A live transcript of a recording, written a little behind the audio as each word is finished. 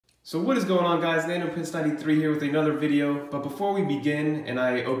So what is going on, guys? NanoPrince93 here with another video. But before we begin and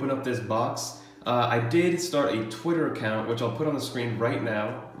I open up this box, I did start a Twitter account, which I'll put on the screen right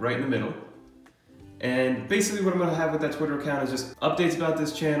now, right in the middle. And basically what I'm gonna have with that Twitter account is just updates about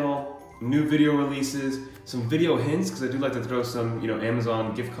this channel, new video releases, some video hints, because I do like to throw some,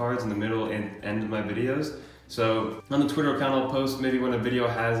 Amazon gift cards in the middle and end of my videos. So on the Twitter account, I'll post maybe when a video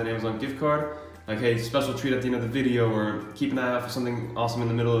has an Amazon gift card, like, hey, special treat at the end of the video, or keep an eye out for something awesome in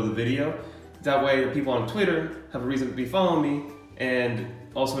the middle of the video. That way, people on Twitter have a reason to be following me, and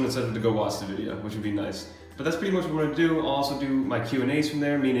also an incentive to go watch the video, which would be nice. But that's pretty much what I'm gonna do. I'll also do my Q&As from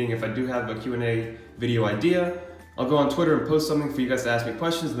there, meaning if I do have a Q&A video idea, I'll go on Twitter and post something for you guys to ask me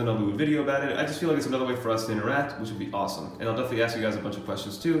questions, and then I'll do a video about it. I just feel like it's another way for us to interact, which would be awesome. And I'll definitely ask you guys a bunch of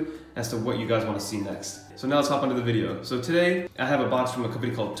questions too, as to what you guys wanna see next. So now let's hop into the video. So today, I have a box from a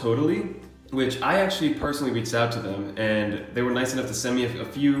company called Totallee, which I actually personally reached out to them, and they were nice enough to send me a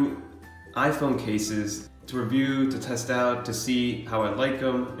few iPhone cases to review, to test out, to see how I like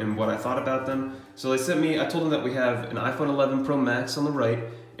them and what I thought about them. So they sent me, I told them that we have an iPhone 11 Pro Max on the right,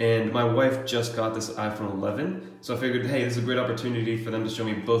 and my wife just got this iPhone 11. So I figured, hey, this is a great opportunity for them to show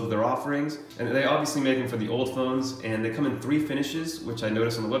me both of their offerings. And they obviously make them for the old phones, and they come in 3 finishes, which I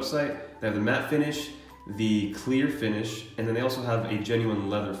noticed on the website. They have the matte finish, the clear finish, and then they also have a genuine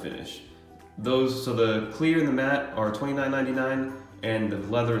leather finish. So the clear and the matte are $29.99, and the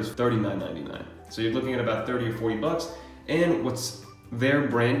leather is $39.99. So you're looking at about 30 or 40 bucks. And what's their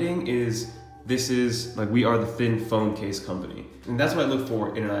branding is, this is like, we are the thin phone case company. And that's what I look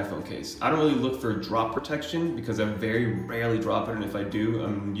for in an iPhone case. I don't really look for drop protection because I very rarely drop it, and if I do,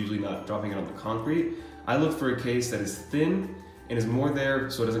 I'm usually not dropping it on the concrete. I look for a case that is thin and is more there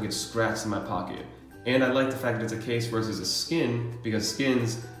so it doesn't get scratched in my pocket. And I like the fact that it's a case versus a skin, because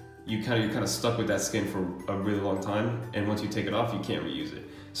skins, you're kind of stuck with that skin for a really long time, and once you take it off, you can't reuse it.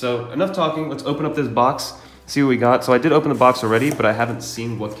 So enough talking, let's open up this box, see what we got. So I did open the box already, but I haven't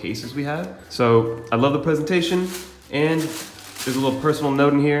seen what cases we have. So I love the presentation, and there's a little personal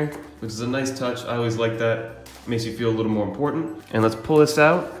note in here, which is a nice touch. I always like that. It makes you feel a little more important. And let's pull this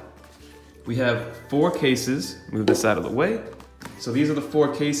out. We have 4 cases. Move this out of the way. So these are the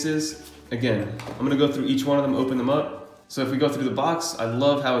 4 cases. Again, I'm gonna go through each one of them, open them up. So if we go through the box, I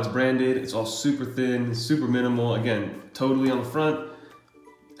love how it's branded. It's all super thin, super minimal. Again, Totallee on the front.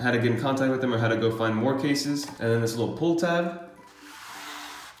 How to get in contact with them or how to go find more cases. And then this little pull tab.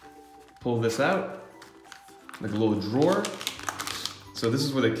 Pull this out, like a little drawer. So this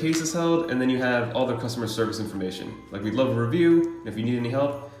is where the case is held, and then you have all their customer service information. Like, we'd love a review if you need any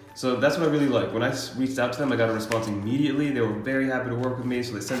help. So that's what I really like. When I reached out to them, I got a response immediately. They were very happy to work with me,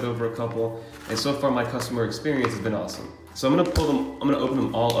 so they sent over a couple. And so far, my customer experience has been awesome. So I'm gonna open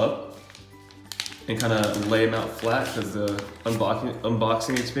them all up and kind of lay them out flat, because the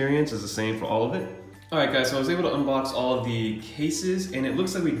unboxing experience is the same for all of it. All right, guys, so I was able to unbox all of the cases, and it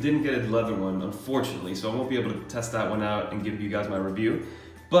looks like we didn't get a leather one, unfortunately, so I won't be able to test that one out and give you guys my review.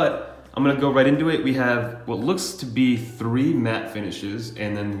 But I'm gonna go right into it. We have what looks to be 3 matte finishes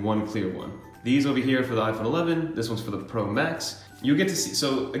and then 1 clear one. These over here for the iPhone 11, this one's for the Pro Max. You get to see,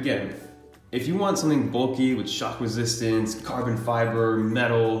 so again, if you want something bulky with shock resistance, carbon fiber,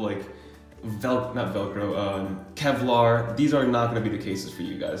 metal, like not Velcro, Kevlar, these are not gonna be the cases for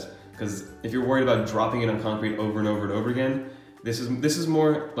you guys. Because if you're worried about dropping it on concrete over and over and over again, this is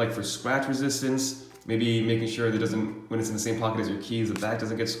more like for scratch resistance, maybe making sure that when it's in the same pocket as your keys, the back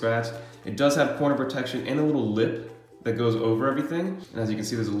doesn't get scratched. It does have corner protection and a little lip that goes over everything. And as you can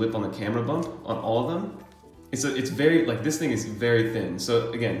see, there's a lip on the camera bump on all of them. It's very, like, this thing is very thin.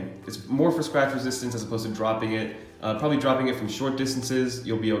 So again, it's more for scratch resistance as opposed to dropping it. Probably dropping it from short distances,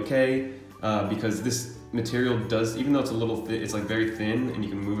 you'll be okay, because this material does, even though it's a little thin, it's like very thin and you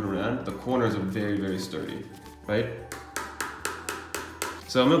can move it around, the corners are very, very sturdy, right?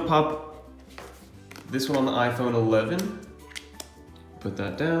 So I'm gonna pop this one on the iPhone 11, put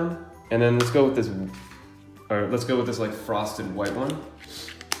that down, and then let's go with this like frosted white one,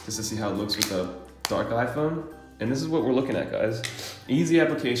 just to see how it looks with a dark iPhone. And this is what we're looking at, guys. Easy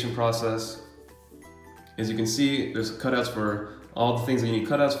application process. As you can see, there's cutouts for all the things that you need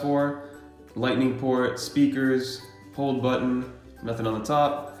cutouts for. Lightning port, speakers, hold button, nothing on the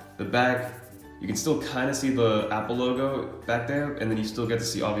top. The back, you can still kind of see the Apple logo back there, and then you still get to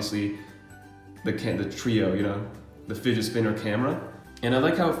see, obviously, the trio, the fidget spinner camera. And I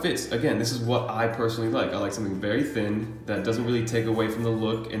like how it fits. Again, this is what I personally like. I like something very thin that doesn't really take away from the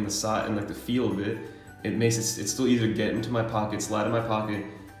look and the side and like the feel of it. It makes it's still easier to get into my pocket, slide in my pocket,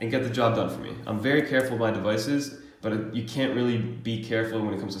 and get the job done for me. I'm very careful with my devices, but you can't really be careful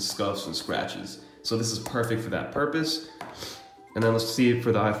when it comes to scuffs and scratches. So this is perfect for that purpose. And then let's see it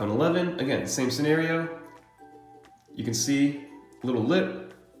for the iPhone 11. Again, same scenario. You can see a little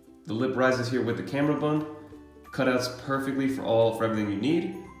lip. The lip rises here with the camera bump. Cutouts perfectly for everything you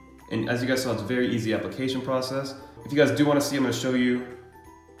need. And as you guys saw, it's a very easy application process. If you guys do want to see, I'm going to show you.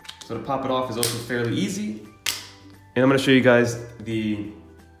 So to pop it off is also fairly easy. And I'm going to show you guys the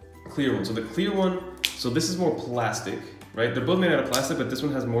clear one. So the clear one, so this is more plastic, right? They're both made out of plastic, but this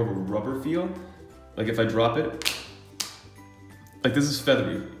one has more of a rubber feel. Like if I drop it, like this is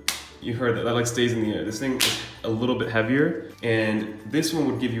feathery. You heard that, that like stays in the air. This thing is a little bit heavier, and this one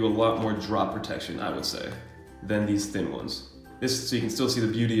would give you a lot more drop protection, I would say, than these thin ones. So you can still see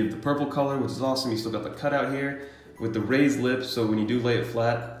the beauty of the purple color, which is awesome. You still got the cutout here with the raised lip, so when you do lay it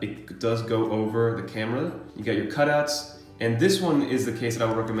flat, it does go over the camera. You got your cutouts, and this one is the case that I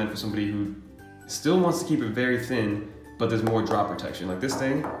would recommend for somebody who still wants to keep it very thin, but there's more drop protection. Like this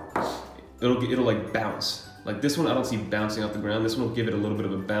thing, it'll like bounce. Like this one, I don't see bouncing off the ground. This one will give it a little bit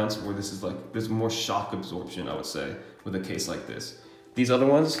of a bounce, where this is like, there's more shock absorption, I would say, with a case like this. These other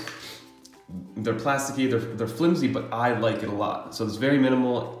ones, they're plasticky, they're flimsy, but I like it a lot. So it's very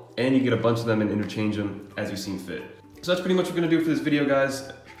minimal, and you get a bunch of them and interchange them as you seem fit. So that's pretty much what we're gonna do for this video,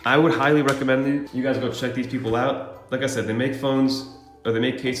 guys. I would highly recommend it. You guys go check these people out. Like I said, they make phones, or they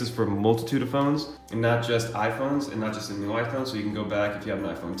make cases for a multitude of phones, and not just iPhones, and not just a new iPhone. So you can go back if you have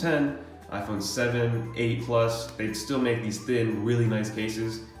an iPhone 10, iPhone 7, 8 Plus, they still make these thin, really nice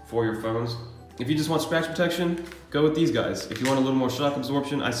cases for your phones. If you just want scratch protection, go with these guys. If you want a little more shock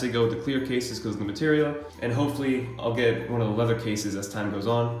absorption, I say go with the clear cases because of the material, and hopefully I'll get one of the leather cases as time goes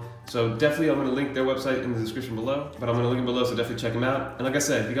on. So definitely I'm gonna link their website in the description below, but I'm gonna link it below, so definitely check them out. And like I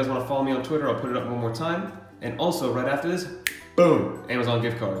said, if you guys wanna follow me on Twitter, I'll put it up one more time. And also right after this, boom, Amazon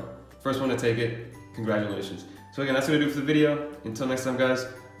gift card. First one to take it, congratulations. So again, that's what I do for the video. Until next time, guys,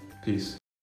 peace.